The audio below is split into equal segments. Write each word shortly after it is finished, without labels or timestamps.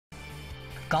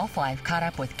Golf Life caught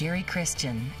up with Gary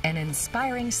Christian, an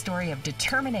inspiring story of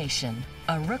determination,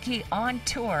 a rookie on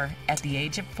tour at the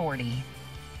age of 40.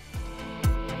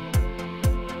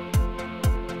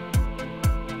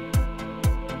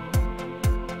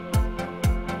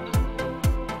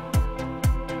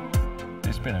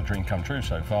 It's been a dream come true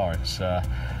so far. It's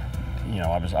you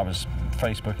know, I was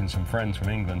Facebooking some friends from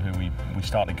England who we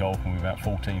started golf when we were about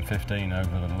 14, 15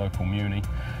 over the local Muni,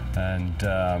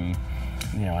 and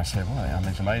you know, I said, well, I mean,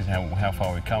 it's amazing how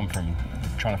far we've come from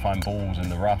trying to find balls in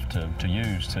the rough to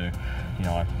use to, you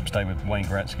know, I stayed with Wayne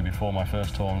Gretzky before my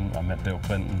first tournament. I met Bill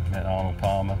Clinton, met Arnold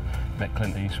Palmer, met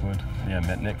Clint Eastwood, yeah,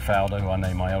 met Nick Faldo, who I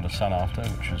named my eldest son after,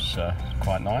 which was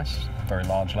quite nice, very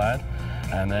large lad,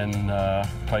 and then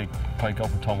played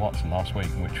golf with Tom Watson last week,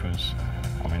 which was,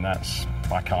 I mean, that's,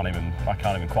 I can't even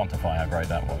quantify how great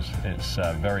that was. It's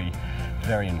very,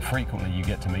 very infrequently you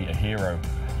get to meet a hero,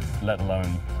 let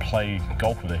alone play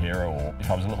golf with a hero. Or if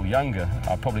I was a little younger,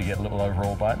 I'd probably get a little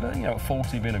overawed by it. But you know, at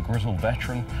 40, being a grizzled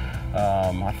veteran,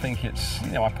 I think it's,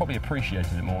 you know, I probably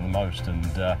appreciated it more than most. And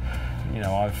you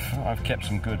know, I've kept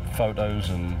some good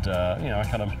photos, and you know, I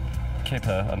kind of keep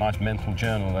a nice mental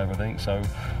journal of everything. So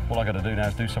all I got to do now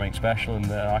is do something special,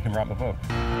 and I can write my book.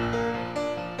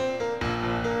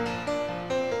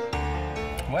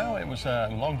 Well, it was a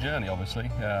long journey, obviously.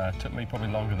 It took me probably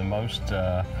longer than most.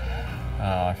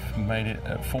 I've made it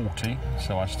at 40,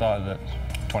 so I started at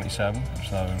 27,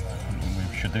 so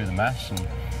we should do the maths, and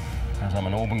as I'm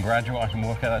an Auburn graduate, I can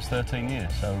work out that's 13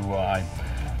 years. So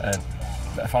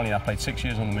finally I played 6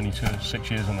 years on the mini tour,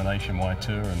 6 years on the nationwide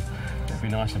tour, and it'd be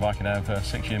nice if I could have a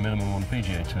 6-year minimum on the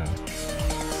PGA tour.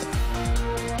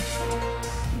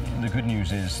 The good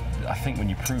news is, I think when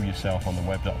you prove yourself on the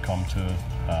web.com tour,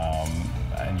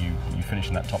 and you finish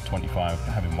in that top 25,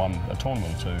 having won a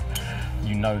tournament or two,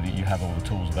 you know that you have all the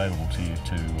tools available to you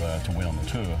to win on the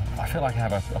tour. I feel like I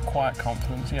have a quiet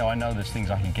confidence. You know, I know there's things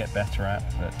I can get better at,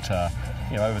 but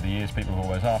you know, over the years people have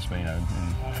always asked me, you know,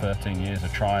 in 13 years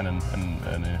of trying and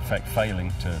in effect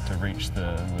failing to reach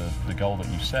the goal that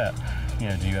you set, you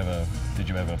know, did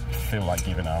you ever feel like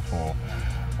giving up or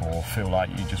feel like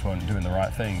you just weren't doing the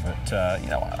right thing? But you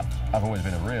know, I've always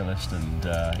been a realist, and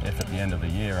if at the end of the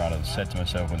year I'd have said to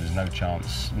myself, well, there's no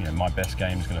chance, you know, my best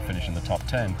game is going to finish in the top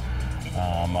 10,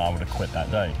 I would have quit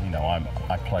that day. You know,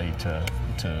 I played to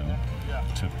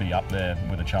be up there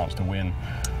with a chance to win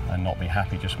and not be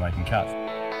happy just making cuts.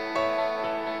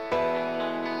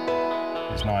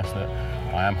 It's nice that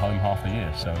I am home half the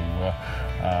year, so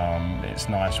it's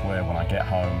nice where when I get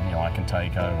home, you know, I can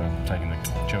take over, taking the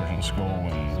children to school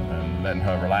and letting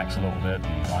her relax a little bit,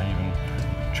 and I even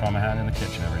try my hand in the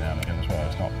kitchen every now and again as well.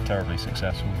 It's not terribly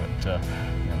successful, but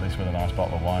you know, at least with a nice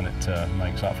bottle of wine, it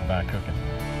makes up for bad cooking.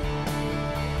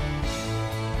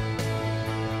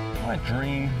 My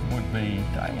dream would be,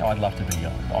 you know, I'd love to be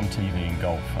on TV in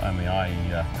golf. I mean,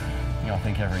 you know, I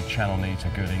think every channel needs a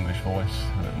good English voice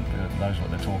that knows what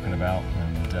they're talking about,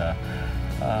 and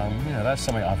you know, that's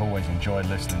something I've always enjoyed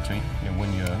listening to. You know,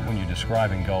 when you're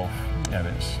describing golf, you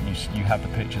know, you have the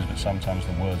pictures, but sometimes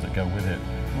the words that go with it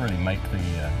really make the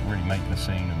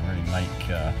scene and really make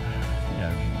you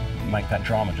know, make that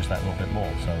drama just that little bit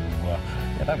more. So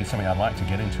yeah, that'd be something I'd like to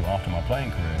get into after my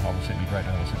playing career. Obviously, it'd be great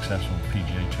to have a successful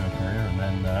PGA Tour career and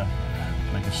then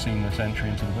make a seamless entry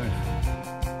into the booth.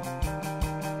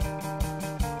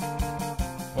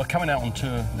 Well, coming out on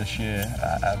tour this year,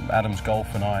 Adams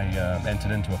Golf and I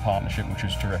entered into a partnership which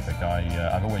was terrific.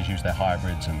 I've always used their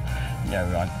hybrids, and you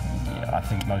know, I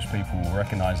think most people will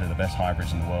recognise they're the best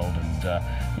hybrids in the world, and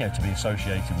you know, to be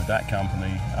associated with that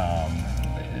company,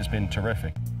 it's been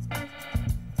terrific.